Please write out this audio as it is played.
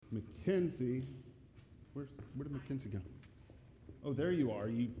Mackenzie, where did Mackenzie go? Oh, there you are.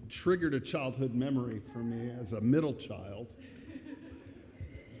 You triggered a childhood memory for me as a middle child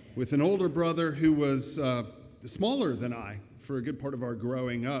with an older brother who was smaller than I for a good part of our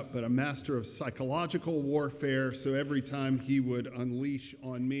growing up, but a master of psychological warfare. So every time he would unleash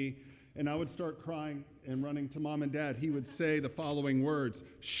on me and I would start crying and running to mom and dad, he would say the following words: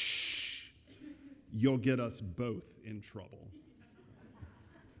 "Shh, you'll get us both in trouble."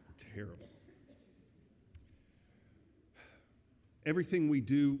 Terrible. Everything we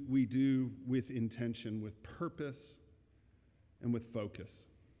do with intention, with purpose, and with focus.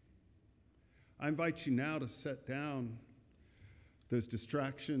 I invite you now to set down those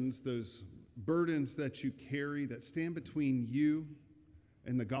distractions, those burdens that you carry that stand between you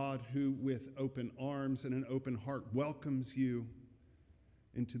and the God who, with open arms and an open heart, welcomes you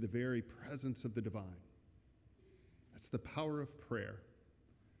into the very presence of the divine. That's the power of prayer.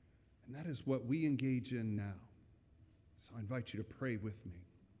 And that is what we engage in now. So I invite you to pray with me.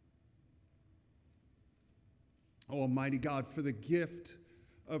 Oh, Almighty God, for the gift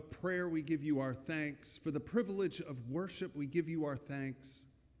of prayer, we give you our thanks. For the privilege of worship, we give you our thanks.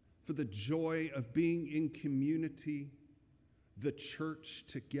 For the joy of being in community, the church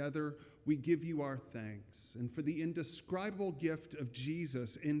together, we give you our thanks. And for the indescribable gift of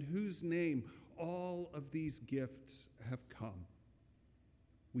Jesus, in whose name all of these gifts have come,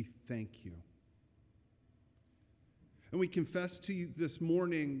 we thank you. And we confess to you this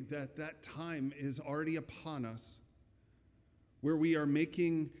morning that that time is already upon us, where we are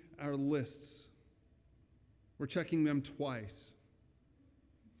making our lists. We're checking them twice.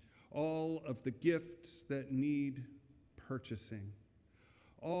 All of the gifts that need purchasing.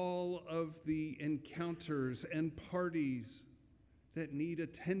 All of the encounters and parties that need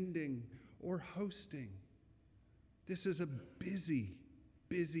attending or hosting. This is a busy,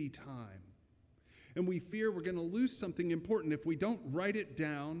 busy time. And we fear we're going to lose something important if we don't write it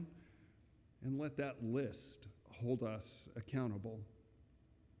down and let that list hold us accountable.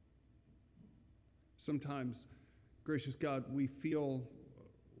 Sometimes, gracious God, we feel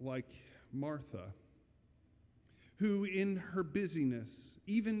like Martha, who in her busyness,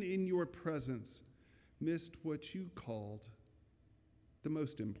 even in your presence, missed what you called the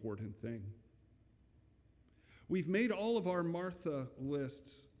most important thing. We've made all of our Martha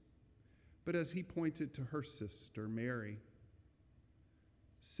lists, but as he pointed to her sister, Mary,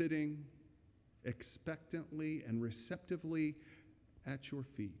 sitting expectantly and receptively at your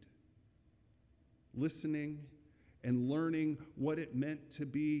feet, listening and learning what it meant to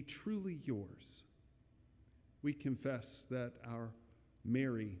be truly yours, we confess that our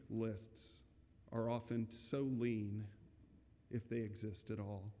Mary lists are often so lean, if they exist at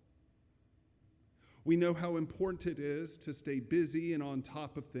all. We know how important it is to stay busy and on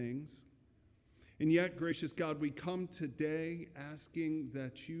top of things. And yet, gracious God, we come today asking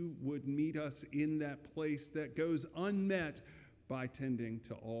that you would meet us in that place that goes unmet by tending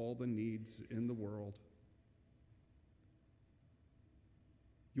to all the needs in the world.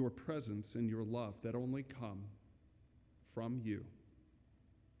 Your presence and your love that only come from you.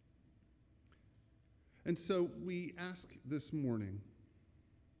 And so we ask this morning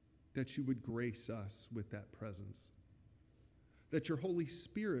that you would grace us with that presence, that your Holy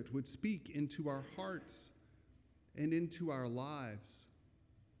Spirit would speak into our hearts and into our lives.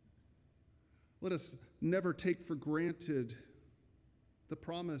 Let us never take for granted the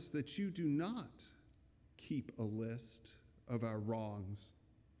promise that you do not keep a list of our wrongs,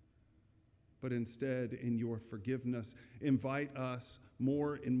 but instead, in your forgiveness, invite us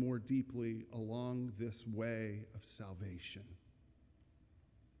more and more deeply along this way of salvation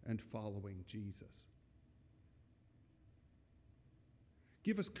and following Jesus.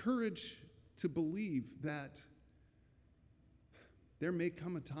 Give us courage to believe that there may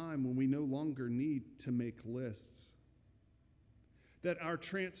come a time when we no longer need to make lists, that our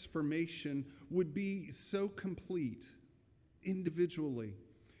transformation would be so complete individually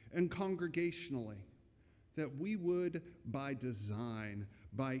and congregationally that we would, by design,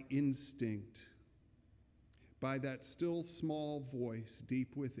 by instinct, by that still small voice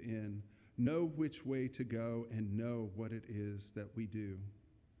deep within, know which way to go and know what it is that we do.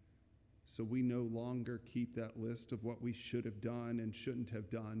 So we no longer keep that list of what we should have done and shouldn't have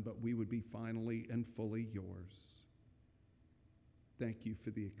done, but we would be finally and fully yours. Thank you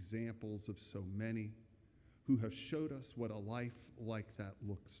for the examples of so many who have showed us what a life like that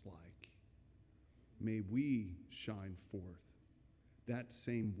looks like. May we shine forth that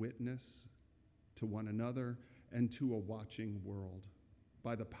same witness to one another and to a watching world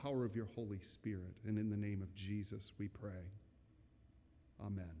by the power of your Holy Spirit. And in the name of Jesus, we pray.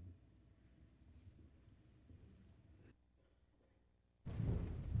 Amen.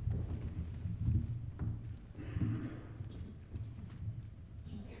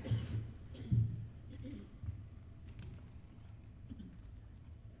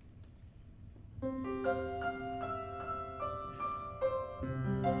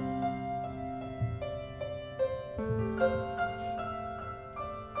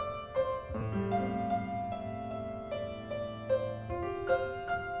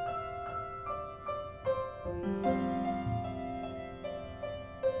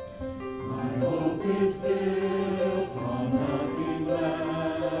 Is built on nothing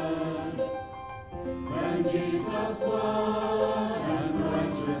less than Jesus' blood and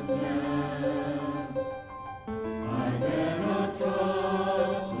righteousness. I dare not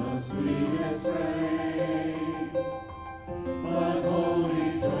trust the sweetest frame, but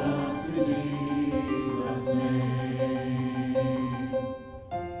wholly trust in Jesus' name.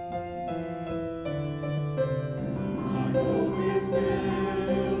 My hope is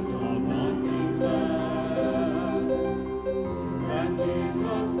built on nothing less than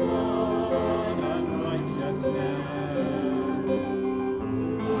Jesus' blood and righteousness.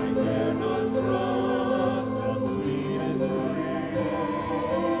 I dare not trust the sweetest frame,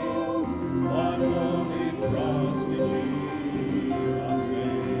 but only trust in Jesus'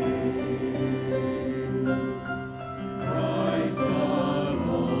 name. Christ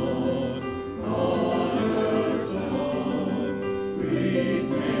alone, cornerstone, weak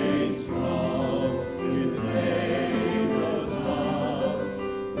made strong, His Savior's love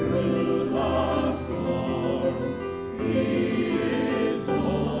through the storm. He is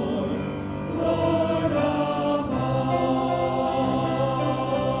Lord, Lord of all.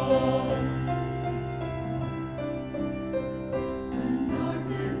 When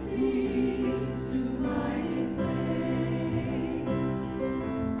darkness seems to hide His face,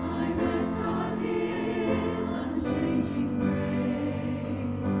 I rest on His unchanging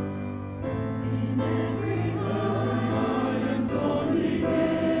grace. In every high and stormy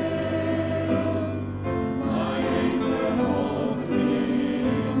gale, my anchor holds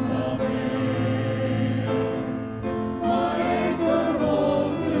within the veil. My anchor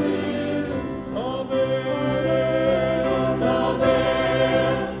holds within the veil, the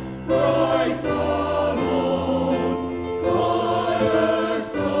veil. Christ alone,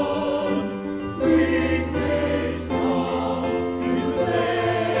 cornerstone, weak made strong, in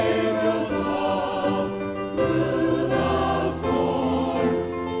Savior's love through the storm.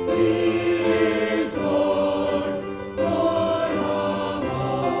 He is Lord, Lord of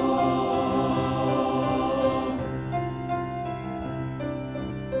all.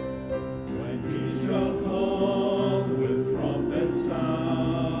 When He shall come with trumpet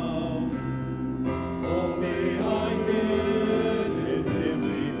sound, oh, may I hid in Him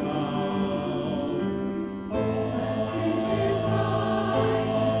be found. Dressed in His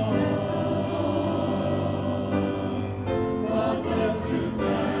righteousness alone, faultless to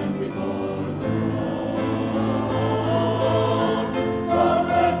stand before the throne.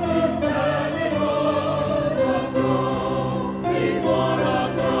 Faultless to stand before the throne, before the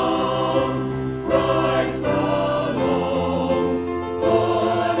throne. Christ alone,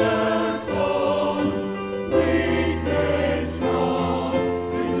 cornerstone, weak made strong,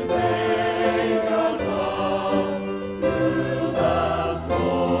 in the Savior's love through the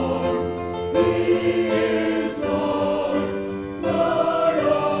storm. He is Lord, Lord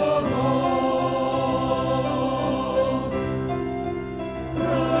of all.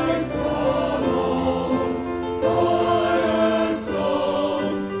 Christ alone,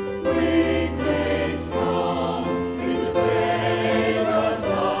 cornerstone, weak made strong, in the Savior's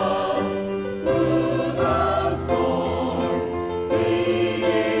love through the storm. He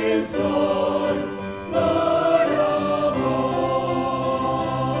is Lord, Lord of all.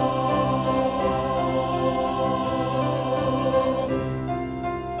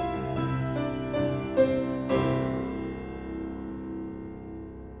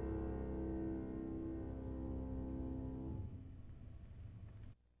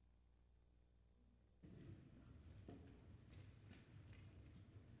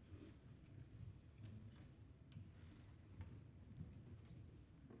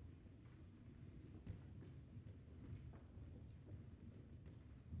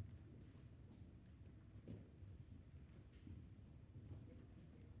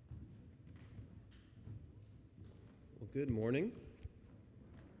 Well, good morning.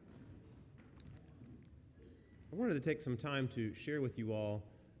 I wanted to take some time to share with you all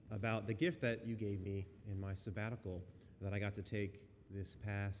about the gift that you gave me in my sabbatical that I got to take this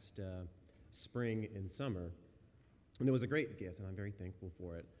past spring and summer. And it was a great gift, and I'm very thankful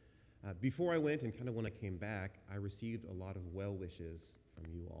for it. Before I went and kind of when I came back, I received a lot of well wishes from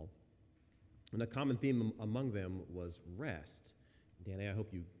you all. And a common theme among them was rest. Danny, I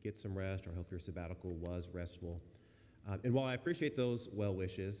hope you get some rest, or I hope your sabbatical was restful. And while I appreciate those well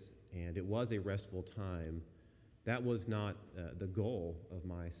wishes, and it was a restful time, that was not the goal of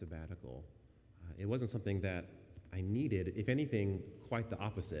my sabbatical. It wasn't something that I needed. If anything, quite the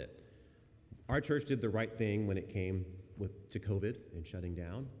opposite. Our church did the right thing when it came to COVID and shutting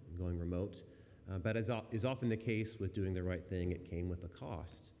down and going remote. But as is often the case with doing the right thing, it came with a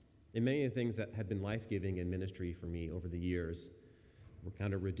cost. And many of the things that had been life-giving in ministry for me over the years were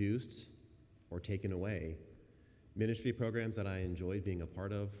kind of reduced or taken away. Ministry programs that I enjoyed being a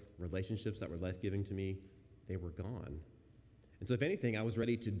part of, relationships that were life-giving to me, they were gone. And so if anything, I was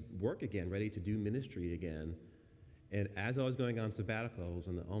ready to work again, ready to do ministry again. And as I was going on sabbaticals,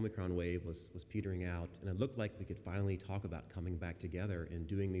 when the Omicron wave was petering out, and it looked like we could finally talk about coming back together and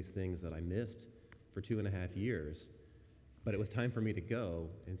doing these things that I missed for 2.5 years, but it was time for me to go.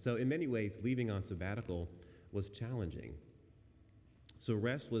 And so in many ways, leaving on sabbatical was challenging. So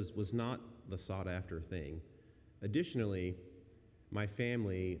rest was not the sought-after thing. Additionally, my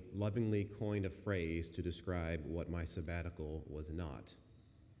family lovingly coined a phrase to describe what my sabbatical was not.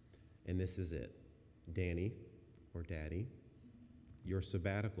 And this is it. Danny, or Daddy, your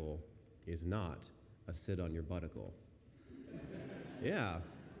sabbatical is not a sit on your butticle. Yeah,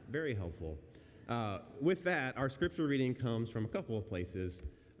 very helpful. With that, our scripture reading comes from a couple of places.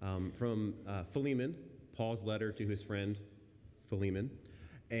 From Philemon, Paul's letter to his friend Philemon,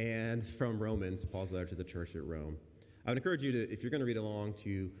 and from Romans, Paul's letter to the church at Rome. I would encourage you to, if you're going to read along,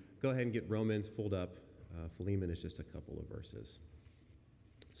 to go ahead and get Romans pulled up. Philemon is just a couple of verses.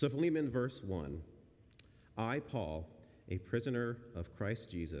 So Philemon, verse 1. I, Paul, a prisoner of Christ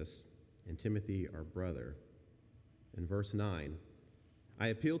Jesus, and Timothy, our brother. In verse 9, I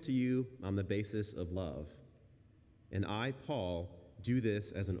appeal to you on the basis of love. And I, Paul, do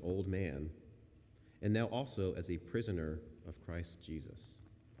this as an old man, and now also as a prisoner of Christ Jesus.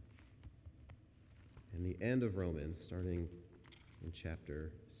 And the end of Romans, starting in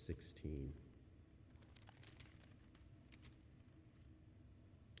chapter 16.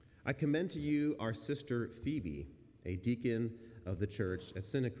 I commend to you our sister Phoebe, a deacon of the church at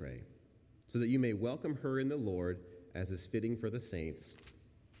Cenchreae, so that you may welcome her in the Lord as is fitting for the saints,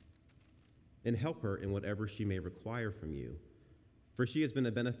 and help her in whatever she may require from you. For she has been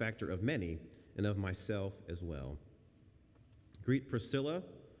a benefactor of many, and of myself as well. Greet Priscilla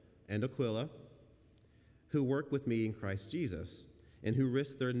and Aquila, who work with me in Christ Jesus, and who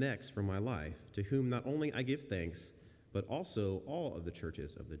risk their necks for my life, to whom not only I give thanks, but also all of the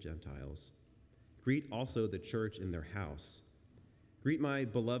churches of the Gentiles. Greet also the church in their house. Greet my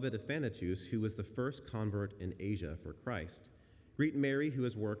beloved Ephanatus, who was the first convert in Asia for Christ. Greet Mary, who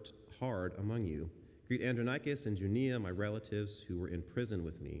has worked hard among you. Greet Andronicus and Junia, my relatives, who were in prison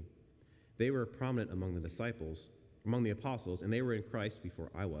with me. They were prominent among the apostles, and they were in Christ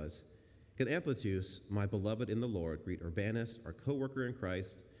before I was. Greet Ampliatus, my beloved in the Lord. Greet Urbanus, our co-worker in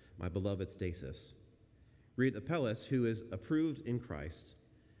Christ, my beloved Stasis. Greet Apelles, who is approved in Christ.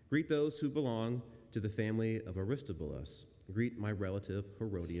 Greet those who belong to the family of Aristobulus. Greet my relative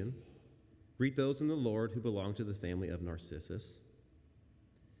Herodian. Greet those in the Lord who belong to the family of Narcissus.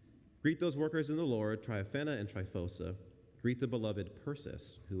 Greet those workers in the Lord, Tryphena and Tryphosa. Greet the beloved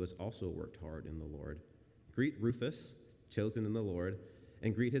Persis, who has also worked hard in the Lord. Greet Rufus, chosen in the Lord,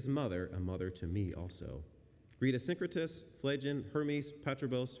 and greet his mother, a mother to me also. Greet Asyncritus, Phlegon, Hermes,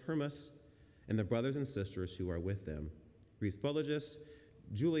 Patrobos, Hermas, and the brothers and sisters who are with them. Greet Philologus,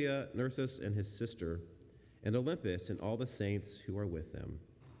 Julia, Nersus, and his sister, and Olympus, and all the saints who are with them.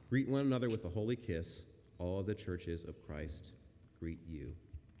 Greet one another with a holy kiss. All of the churches of Christ greet you.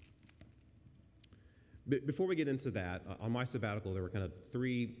 Before we get into that, on my sabbatical, there were kind of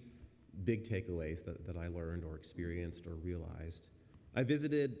 3 big takeaways that I learned or experienced or realized. I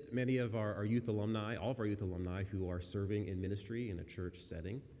visited many of our youth alumni, all of our youth alumni who are serving in ministry in a church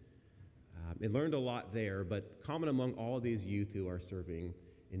setting. And learned a lot there, but common among all of these youth who are serving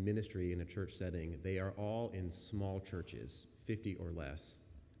in ministry in a church setting, they are all in small churches, 50 or less.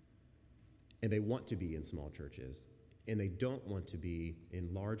 And they want to be in small churches, and they don't want to be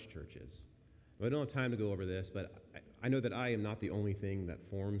in large churches. I don't have time to go over this, but I know that I am not the only thing that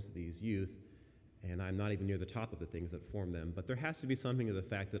forms these youth, and I'm not even near the top of the things that form them. But there has to be something to the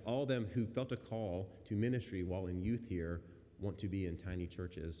fact that all of them who felt a call to ministry while in youth here want to be in tiny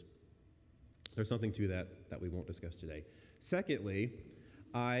churches. There's something to that we won't discuss today. Secondly,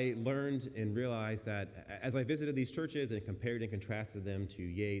 I learned and realized that as I visited these churches and compared and contrasted them to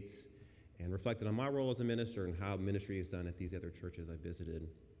Yates and reflected on my role as a minister and how ministry is done at these other churches I visited.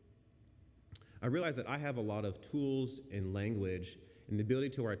 I realized that I have a lot of tools and language and the ability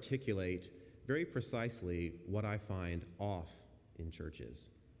to articulate very precisely what I find off in churches.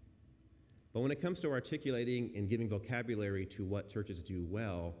 But when it comes to articulating and giving vocabulary to what churches do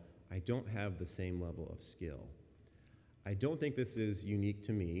well, I don't have the same level of skill. I don't think this is unique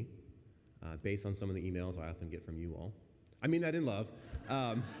to me, based on some of the emails I often get from you all. I mean that in love.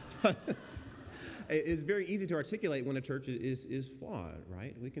 But it's very easy to articulate when a church is flawed,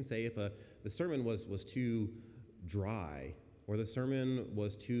 right? We can say if the sermon was too dry, or the sermon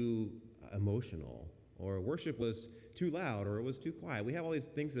was too emotional, or worship was too loud, or it was too quiet. We have all these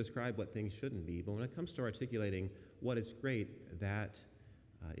things to describe what things shouldn't be, but when it comes to articulating what is great, that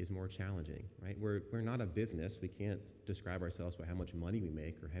is more challenging, right? We're not a business. We can't describe ourselves by how much money we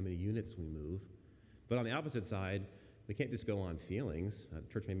make or how many units we move. But on the opposite side, we can't just go on feelings. The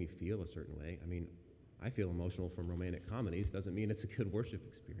church made me feel a certain way. I mean, I feel emotional from romantic comedies. Doesn't mean it's a good worship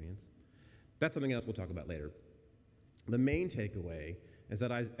experience. That's something else we'll talk about later. The main takeaway is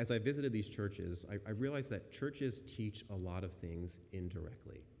that as I visited these churches, I realized that churches teach a lot of things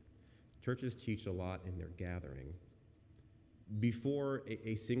indirectly. Churches teach a lot in their gathering. Before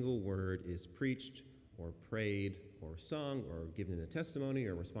a single word is preached or prayed or sung or given in a testimony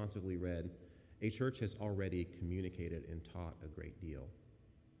or responsively read, a church has already communicated and taught a great deal.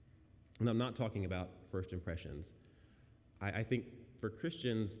 And I'm not talking about first impressions. I think for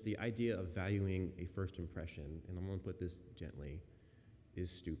Christians, the idea of valuing a first impression, and I'm going to put this gently, is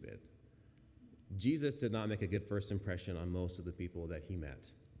stupid. Jesus did not make a good first impression on most of the people that he met.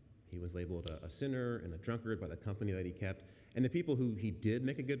 He was labeled a sinner and a drunkard by the company that he kept. And the people who he did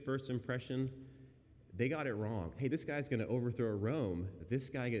make a good first impression, they got it wrong. Hey, this guy's going to overthrow Rome. This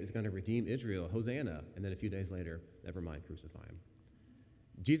guy is going to redeem Israel. Hosanna. And then a few days later, never mind, crucify him.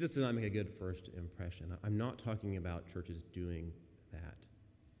 Jesus did not make a good first impression. I'm not talking about churches doing that.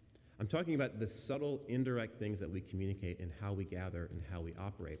 I'm talking about the subtle, indirect things that we communicate and how we gather and how we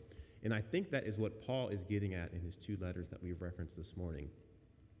operate. And I think that is what Paul is getting at in his two letters that we've referenced this morning.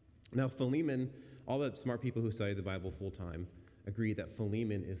 Now, Philemon, all the smart people who study the Bible full-time agree that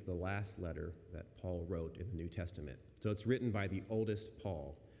Philemon is the last letter that Paul wrote in the New Testament. So it's written by the oldest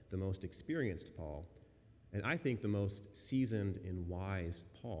Paul, the most experienced Paul, and I think the most seasoned and wise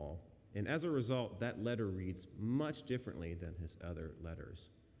Paul. And as a result, that letter reads much differently than his other letters.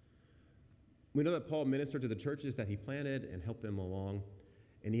 We know that Paul ministered to the churches that he planted and helped them along,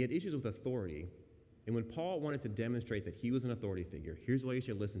 and he had issues with authority. And when Paul wanted to demonstrate that he was an authority figure, here's why you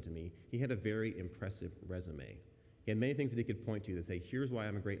should listen to me, he had a very impressive resume. He had many things that he could point to say, here's why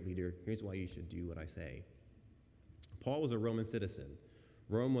I'm a great leader, here's why you should do what I say. Paul was a Roman citizen.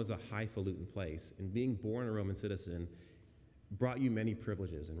 Rome was a highfalutin place, and being born a Roman citizen brought you many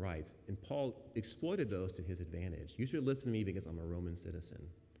privileges and rights, and Paul exploited those to his advantage. You should listen to me because I'm a Roman citizen.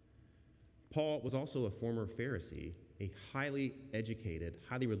 Paul was also a former Pharisee, a highly educated,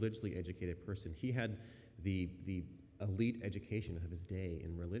 highly religiously educated person. He had the elite education of his day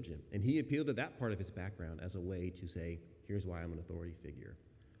in religion, and he appealed to that part of his background as a way to say, here's why I'm an authority figure.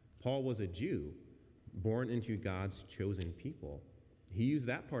 Paul was a Jew, born into God's chosen people. He used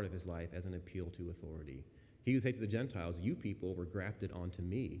that part of his life as an appeal to authority. He would say to the Gentiles, you people were grafted onto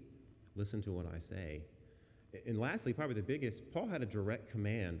me. Listen to what I say. And lastly, probably the biggest, Paul had a direct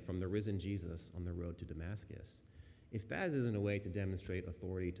command from the risen Jesus on the road to Damascus. If that isn't a way to demonstrate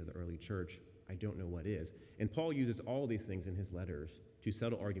authority to the early church, I don't know what is. And Paul uses all of these things in his letters to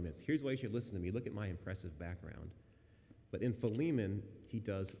settle arguments. Here's why you should listen to me. Look at my impressive background. But in Philemon, he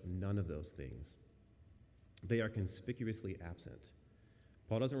does none of those things. They are conspicuously absent.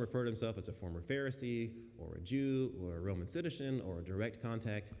 Paul doesn't refer to himself as a former Pharisee or a Jew or a Roman citizen or a direct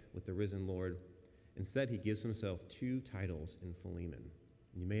contact with the risen Lord. Instead, he gives himself two titles in Philemon.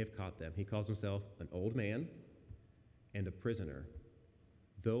 You may have caught them. He calls himself an old man and a prisoner.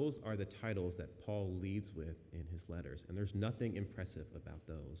 Those are the titles that Paul leads with in his letters, and there's nothing impressive about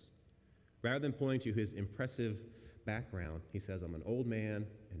those. Rather than pointing to his impressive background, he says, I'm an old man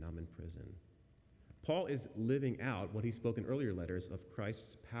and I'm in prison. Paul is living out what he spoke in earlier letters of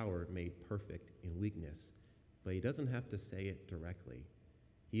Christ's power made perfect in weakness, but he doesn't have to say it directly.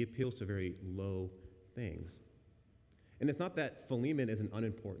 He appeals to very low things. And it's not that Philemon is an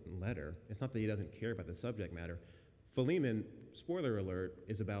unimportant letter. It's not that he doesn't care about the subject matter. Philemon, spoiler alert,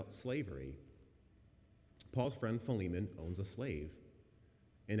 is about slavery. Paul's friend Philemon owns a slave.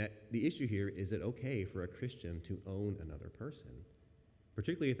 And the issue here, is it okay for a Christian to own another person?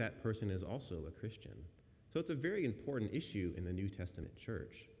 Particularly if that person is also a Christian. So it's a very important issue in the New Testament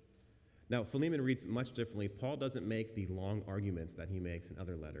church. Now, Philemon reads much differently. Paul doesn't make the long arguments that he makes in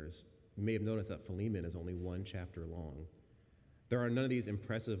other letters. You may have noticed that Philemon is only 1 chapter long. There are none of these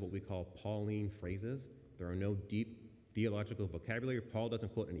impressive, what we call Pauline phrases. There are no deep theological vocabulary. Paul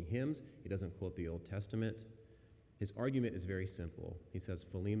doesn't quote any hymns. He doesn't quote the Old Testament. His argument is very simple. He says,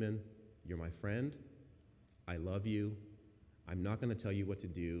 Philemon, you're my friend. I love you. I'm not going to tell you what to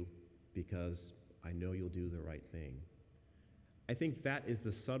do because I know you'll do the right thing. I think that is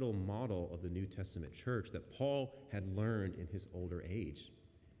the subtle model of the New Testament church that Paul had learned in his older age.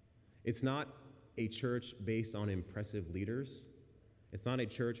 It's not a church based on impressive leaders. It's not a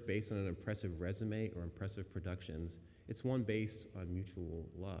church based on an impressive resume or impressive productions. It's one based on mutual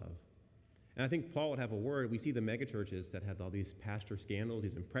love. And I think Paul would have a word. We see the megachurches that have all these pastor scandals,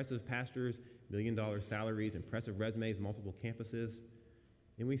 these impressive pastors, $1 million salaries, impressive resumes, multiple campuses.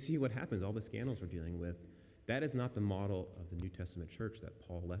 And we see what happens, all the scandals we're dealing with. That is not the model of the New Testament church that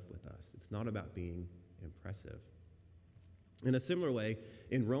Paul left with us. It's not about being impressive. In a similar way,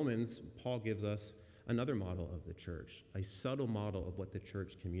 in Romans, Paul gives us another model of the church, a subtle model of what the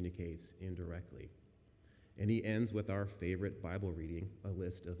church communicates indirectly. And he ends with our favorite Bible reading, a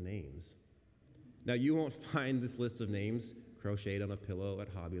list of names. Now, you won't find this list of names crocheted on a pillow at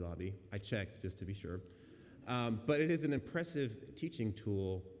Hobby Lobby. I checked just to be sure. But it is an impressive teaching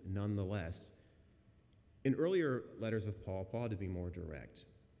tool nonetheless. In earlier letters of Paul had to be more direct.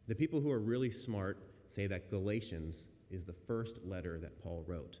 The people who are really smart say that Galatians is the first letter that Paul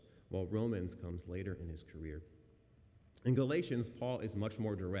wrote, while Romans comes later in his career. In Galatians, Paul is much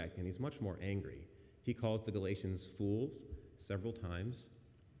more direct, and he's much more angry. He calls the Galatians fools several times.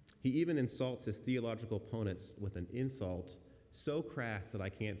 He even insults his theological opponents with an insult so crass that I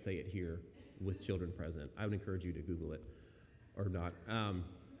can't say it here with children present. I would encourage you to Google it, or not.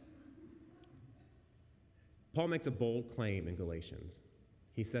 Paul makes a bold claim in Galatians.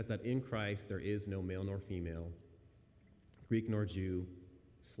 He says that in Christ there is no male nor female, Greek nor Jew,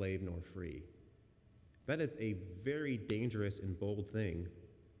 slave nor free. That is a very dangerous and bold thing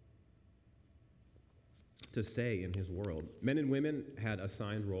to say in his world. Men and women had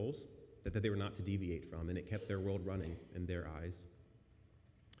assigned roles that they were not to deviate from, and it kept their world running in their eyes.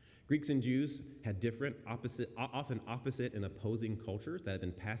 Greeks and Jews had different, often opposite and opposing cultures that had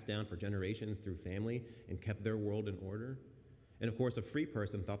been passed down for generations through family and kept their world in order. And of course, a free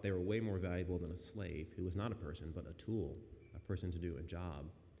person thought they were way more valuable than a slave, who was not a person, but a tool, a person to do a job.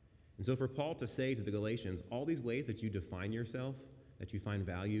 And so for Paul to say to the Galatians, all these ways that you define yourself, that you find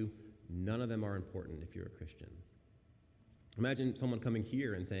value, none of them are important if you're a Christian. Imagine someone coming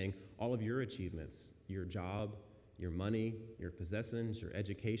here and saying, all of your achievements, your job, your money, your possessions, your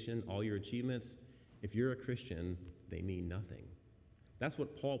education, all your achievements, if you're a Christian, they mean nothing. That's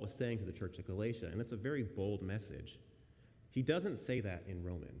what Paul was saying to the church at Galatia, and it's a very bold message. He doesn't say that in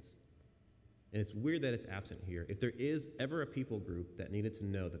Romans, and it's weird that it's absent here. If there is ever a people group that needed to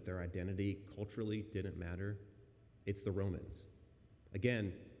know that their identity culturally didn't matter, it's the Romans.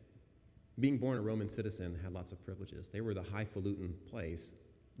 Again, being born a Roman citizen had lots of privileges. They were the highfalutin place.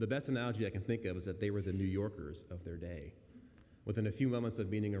 The best analogy I can think of is that they were the New Yorkers of their day. Within a few moments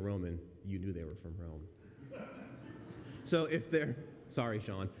of being a Roman, you knew they were from Rome. So sorry,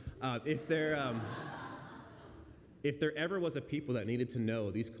 Sean, if there ever was a people that needed to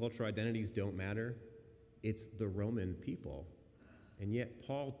know these cultural identities don't matter, it's the Roman people. And yet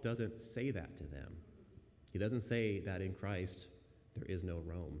Paul doesn't say that to them. He doesn't say that in Christ there is no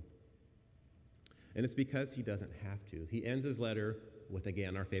Rome. And it's because he doesn't have to. He ends his letter with,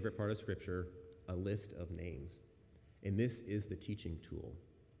 again, our favorite part of Scripture, a list of names. And this is the teaching tool.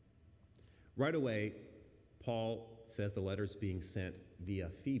 Right away, Paul says the letter's being sent via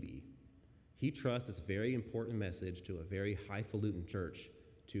Phoebe. He trusts this very important message to a very highfalutin church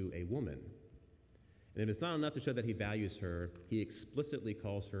to a woman. And if it's not enough to show that he values her, he explicitly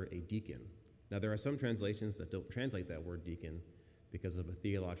calls her a deacon. Now, there are some translations that don't translate that word deacon because of a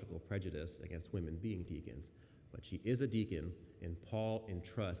theological prejudice against women being deacons. But she is a deacon, and Paul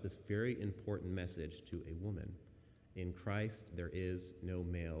entrusts this very important message to a woman. In Christ, there is no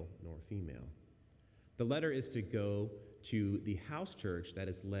male nor female. The letter is to go to the house church that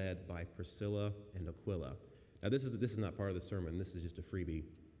is led by Priscilla and Aquila. Now, this is not part of the sermon. This is just a freebie.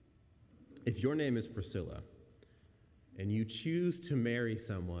 If your name is Priscilla, and you choose to marry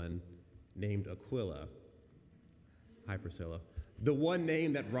someone named Aquila, hi, Priscilla, the one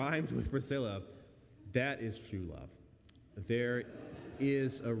name that rhymes with Priscilla, that is true love. There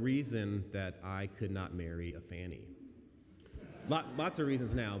is a reason that I could not marry a Fanny. Lots of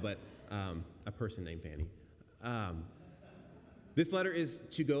reasons now, but a person named Fanny. This letter is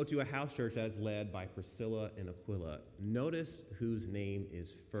to go to a house church that is led by Priscilla and Aquila. Notice whose name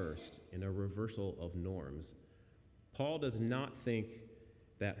is first in a reversal of norms. Paul does not think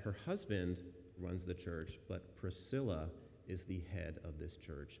that her husband runs the church, but Priscilla is the head of this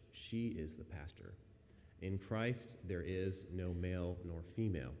church. She is the pastor. In Christ, there is no male nor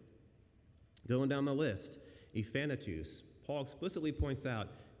female. Going down the list, Ephanatus. Paul explicitly points out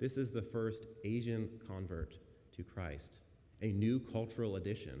this is the first Asian convert to Christ, a new cultural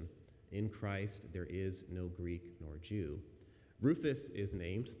addition. In Christ, there is no Greek nor Jew. Rufus is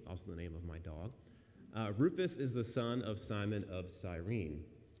named, also the name of my dog. Rufus is the son of Simon of Cyrene.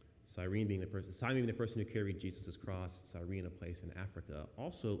 Simon being the person who carried Jesus' cross, Cyrene, a place in Africa,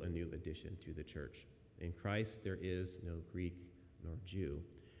 also a new addition to the church. In Christ, there is no Greek nor Jew.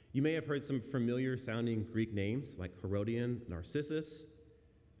 You may have heard some familiar sounding Greek names like Herodian, Narcissus,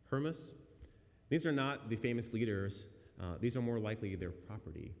 Hermas. These are not the famous leaders. These are more likely their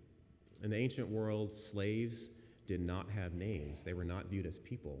property. In the ancient world, slaves did not have names. They were not viewed as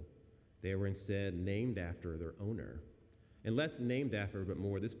people. They were instead named after their owner. And less named after, but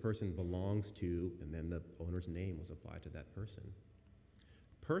more this person belongs to, and then the owner's name was applied to that person.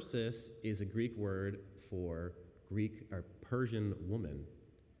 Persis is a Greek word for Greek or Persian woman.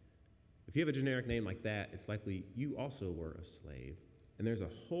 If you have a generic name like that, it's likely you also were a slave. And there's a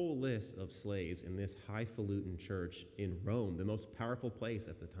whole list of slaves in this highfalutin church in Rome, the most powerful place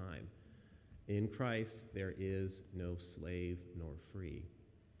at the time. In Christ, there is no slave nor free.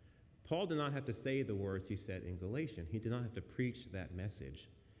 Paul did not have to say the words he said in Galatians. He did not have to preach that message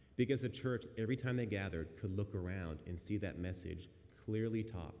because the church, every time they gathered, could look around and see that message clearly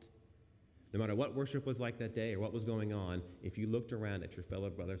taught. No matter what worship was like that day or what was going on, if you looked around at your fellow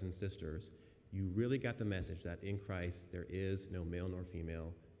brothers and sisters, you really got the message that in Christ there is no male nor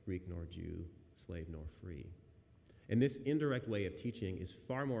female, Greek nor Jew, slave nor free. And this indirect way of teaching is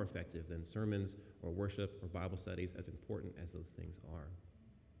far more effective than sermons or worship or Bible studies, as important as those things are.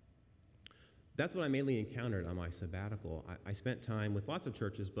 That's what I mainly encountered on my sabbatical. I spent time with lots of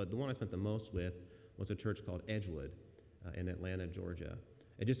churches, but the one I spent the most with was a church called Edgewood in Atlanta, Georgia.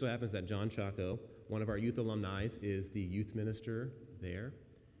 It just so happens that John Chaco, one of our youth alumni, is the youth minister there.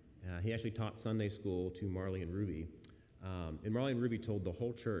 He actually taught Sunday school to Marley and Ruby. And Marley and Ruby told the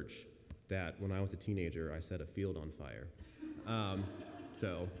whole church that when I was a teenager, I set a field on fire.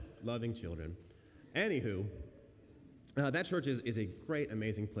 So, loving children. Anywho, that church is a great,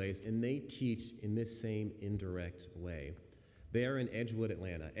 amazing place, and they teach in this same indirect way. They are in Edgewood,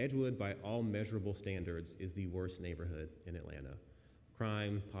 Atlanta. Edgewood, by all measurable standards, is the worst neighborhood in Atlanta.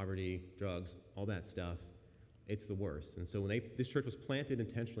 Crime, poverty, drugs, all that stuff, it's the worst. And so when this church was planted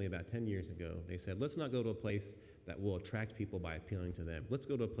intentionally about 10 years ago, they said, let's not go to a place that will attract people by appealing to them. Let's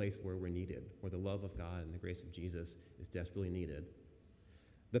go to a place where we're needed, where the love of God and the grace of Jesus is desperately needed.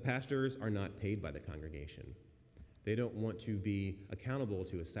 The pastors are not paid by the congregation. They don't want to be accountable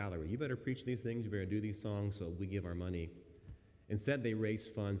to a salary. You better preach these things, you better do these songs, so we give our money. Instead, they raise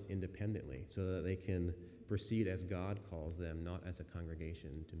funds independently so that they can proceed as God calls them, not as a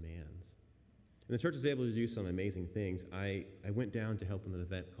congregation demands. And the church is able to do some amazing things. I went down to help in an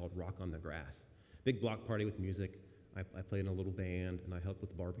event called Rock on the Grass. Big block party with music. I played in a little band, and I helped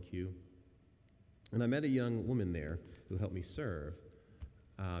with the barbecue. And I met a young woman there who helped me serve.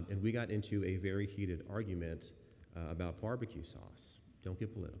 And we got into a very heated argument about barbecue sauce. Don't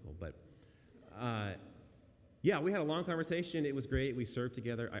get political, but yeah, we had a long conversation. It was great. We served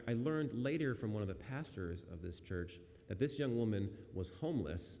together. I learned later from one of the pastors of this church that this young woman was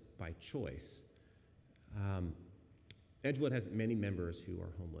homeless by choice. Edgewood has many members who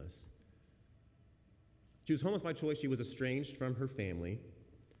are homeless. She was homeless by choice. She was estranged from her family,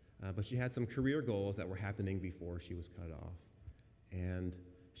 but she had some career goals that were happening before she was cut off, and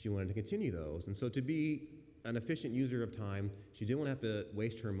she wanted to continue those. And so to be an efficient user of time, she didn't want to have to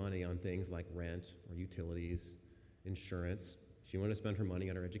waste her money on things like rent or utilities, insurance. She wanted to spend her money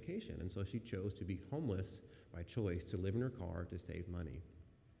on her education, and so she chose to be homeless by choice, to live in her car to save money.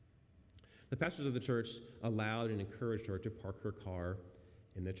 The pastors of the church allowed and encouraged her to park her car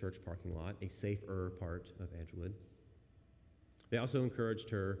in the church parking lot, a safer part of Edgewood. They also encouraged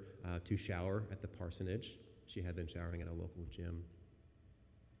her to shower at the parsonage. She had been showering at a local gym.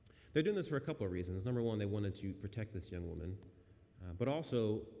 They're doing this for a couple of reasons. Number one, they wanted to protect this young woman, but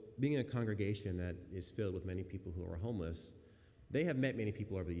also being in a congregation that is filled with many people who are homeless, they have met many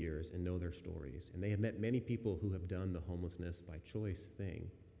people over the years and know their stories, and they have met many people who have done the homelessness by choice thing.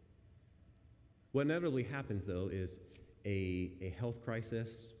 What inevitably happens, though, is a health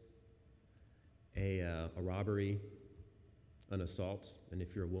crisis, a robbery, an assault, and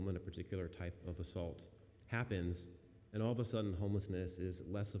if you're a woman, a particular type of assault happens, and all of a sudden homelessness is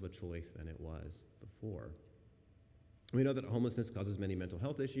less of a choice than it was before. We know that homelessness causes many mental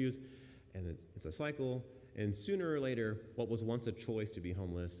health issues, and it's a cycle. And sooner or later, what was once a choice to be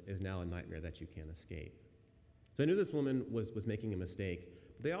homeless is now a nightmare that you can't escape. So I knew this woman was making a mistake,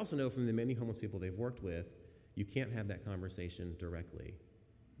 but they also know from the many homeless people they've worked with, you can't have that conversation directly.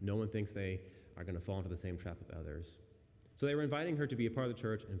 No one thinks they are going to fall into the same trap of others. So they were inviting her to be a part of the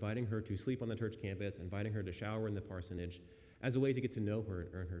church, inviting her to sleep on the church campus, inviting her to shower in the parsonage as a way to get to know her and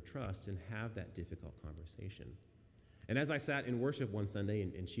earn her trust and have that difficult conversation. And as I sat in worship one Sunday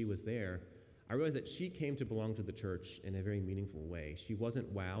and she was there, I realized that she came to belong to the church in a very meaningful way. She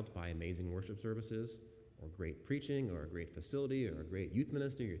wasn't wowed by amazing worship services or great preaching or a great facility or a great youth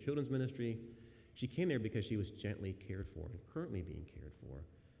ministry or children's ministry. She came there because she was gently cared for and currently being cared for.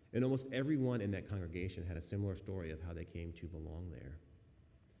 And almost everyone in that congregation had a similar story of how they came to belong there.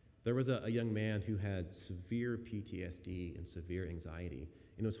 There was a young man who had severe PTSD and severe anxiety,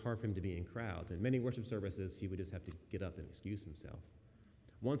 and it was hard for him to be in crowds. In many worship services, he would just have to get up and excuse himself.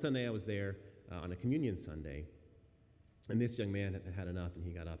 One Sunday I was there on a communion Sunday, and this young man had enough, and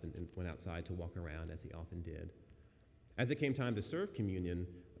he got up and went outside to walk around, as he often did. As it came time to serve communion,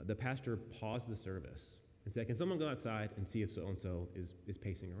 the pastor paused the service and said, "Can someone go outside and see if so-and-so is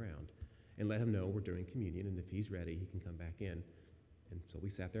pacing around? And let him know we're doing communion, and if he's ready, he can come back in." And so we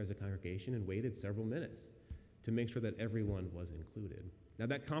sat there as a congregation and waited several minutes to make sure that everyone was included. Now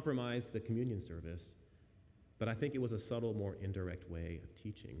that compromised the communion service, but I think it was a subtle, more indirect way of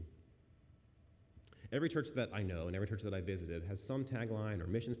teaching. Every church that I know and every church that I visited has some tagline or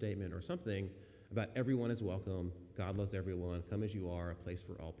mission statement or something about everyone is welcome, God loves everyone, come as you are, a place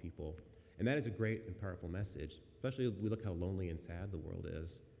for all people. And that is a great and powerful message, especially if we look how lonely and sad the world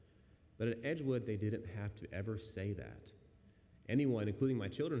is. But at Edgewood, they didn't have to ever say that. Anyone, including my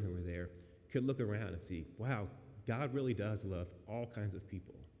children who were there, could look around and see, wow, God really does love all kinds of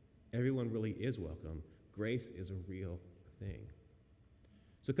people. Everyone really is welcome. Grace is a real thing.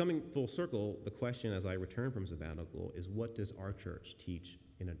 So coming full circle, the question as I return from sabbatical is, what does our church teach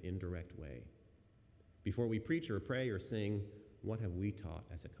in an indirect way? Before we preach or pray or sing, what have we taught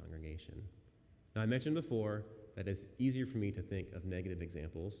as a congregation? Now, I mentioned before that it's easier for me to think of negative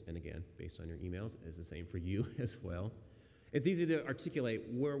examples, and again, based on your emails, it's the same for you as well. It's easy to articulate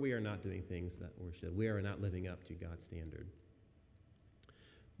where we are not doing things that we should. We are not living up to God's standard.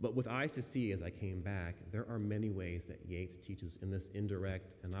 But with eyes to see as I came back, there are many ways that Yates teaches in this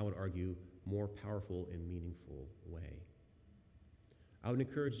indirect, and I would argue, more powerful and meaningful way. I would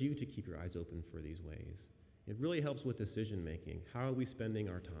encourage you to keep your eyes open for these ways. It really helps with decision making. How are we spending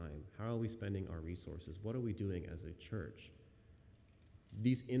our time? How are we spending our resources? What are we doing as a church?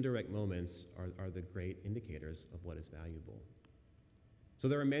 These indirect moments are the great indicators of what is valuable. So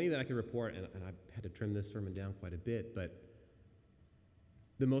there are many that I could report, and I've had to trim this sermon down quite a bit, but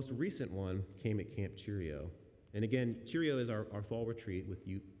the most recent one came at Camp Cheerio. And again, Cheerio is our fall retreat with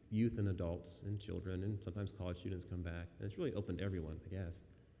youth and adults and children, and sometimes college students come back. And it's really open to everyone, I guess.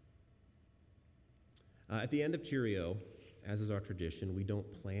 At the end of Cheerio, as is our tradition, we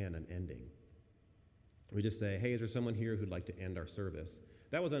don't plan an ending. We just say, hey, is there someone here who'd like to end our service?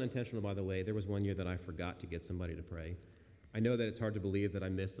 That was unintentional, by the way. There was one year that I forgot to get somebody to pray. I know that it's hard to believe that I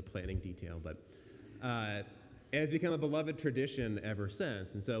missed a planning detail, but and it's become a beloved tradition ever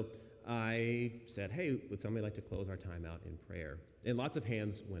since. And so I said, hey, would somebody like to close our time out in prayer? And lots of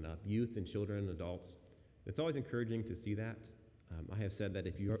hands went up, youth and children and adults. It's always encouraging to see that. I have said that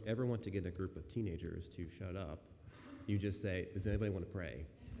if you ever want to get a group of teenagers to shut up, you just say, does anybody want to pray?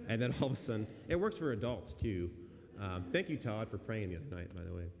 And then all of a sudden, it works for adults too. Thank you, Todd, for praying the other night, by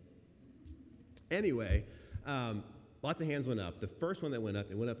the way. Anyway, lots of hands went up. The first one that went up,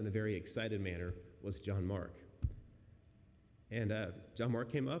 it went up in a very excited manner, was John Mark. And John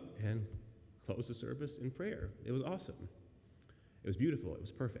Mark came up and closed the service in prayer. It was awesome. It was beautiful. It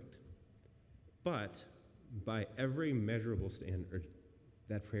was perfect. But by every measurable standard,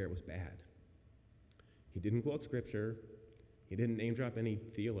 that prayer was bad. He didn't quote scripture. He didn't name drop any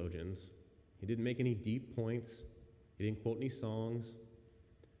theologians. He didn't make any deep points. He didn't quote any songs.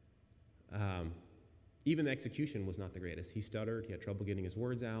 Even the execution was not the greatest. He stuttered. He had trouble getting his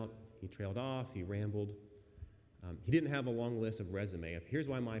words out. He trailed off. He rambled. He didn't have a long list of resume of, here's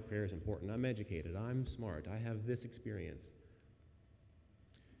why my prayer is important. I'm educated. I'm smart. I have this experience.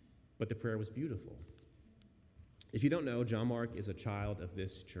 But the prayer was beautiful. If you don't know, John Mark is a child of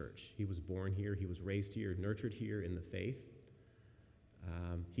this church. He was born here. He was raised here, nurtured here in the faith.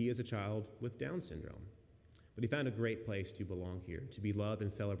 He is a child with Down syndrome. But he found a great place to belong here, to be loved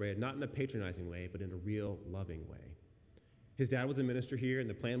and celebrated, not in a patronizing way, but in a real loving way. His dad was a minister here, and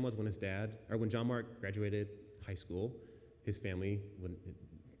the plan was when John Mark graduated high school,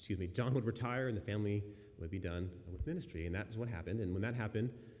 John would retire and the family would be done with ministry. And that's what happened. And when that happened,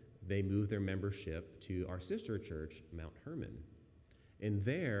 they moved their membership to our sister church, Mount Hermon. And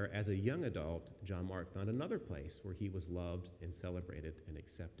there, as a young adult, John Mark found another place where he was loved and celebrated and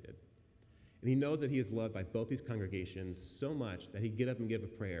accepted. And he knows that he is loved by both these congregations so much that he'd get up and give a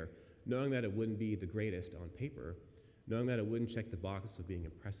prayer, knowing that it wouldn't be the greatest on paper, knowing that it wouldn't check the box of being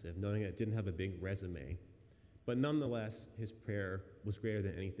impressive, knowing that it didn't have a big resume. But nonetheless, his prayer was greater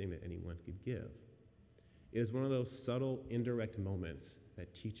than anything that anyone could give. It is one of those subtle, indirect moments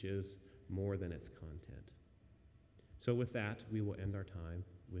that teaches more than its content. So with that, we will end our time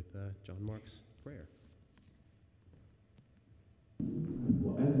with John Mark's prayer.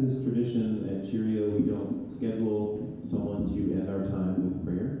 Well, as is tradition at Cheerio, we don't schedule someone to end our time with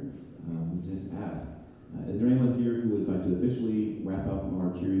prayer. We just ask. Is there anyone here who would like to officially wrap up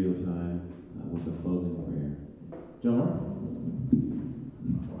our Cheerio time with a closing prayer? John Mark?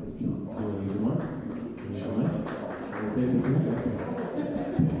 All right, John Mark. Do you want to use the mark? Use the mic? We'll take the prayer.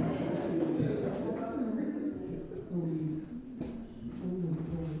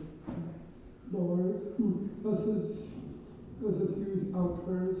 Lord, let's just use our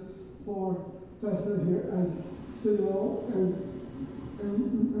prayers for Pastor here at Cyril and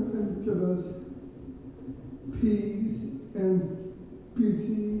give us peace and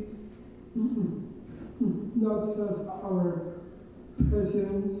beauty, not just our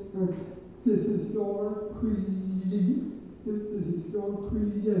presence. This is your creation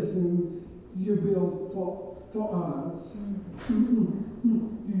you built for us. You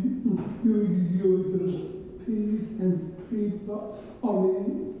give us peace and feed for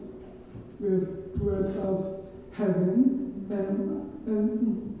only with bread of heaven and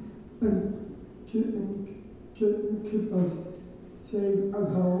keep us safe at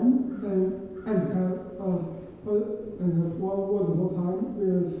home and have a wonderful time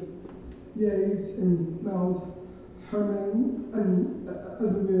with Yates and Mount Hermon and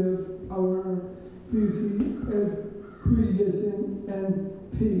with our beauty and creation and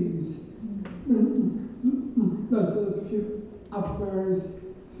peace. Let us keep up prayers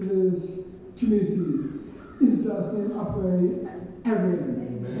to this community. In God's name I pray. Amen.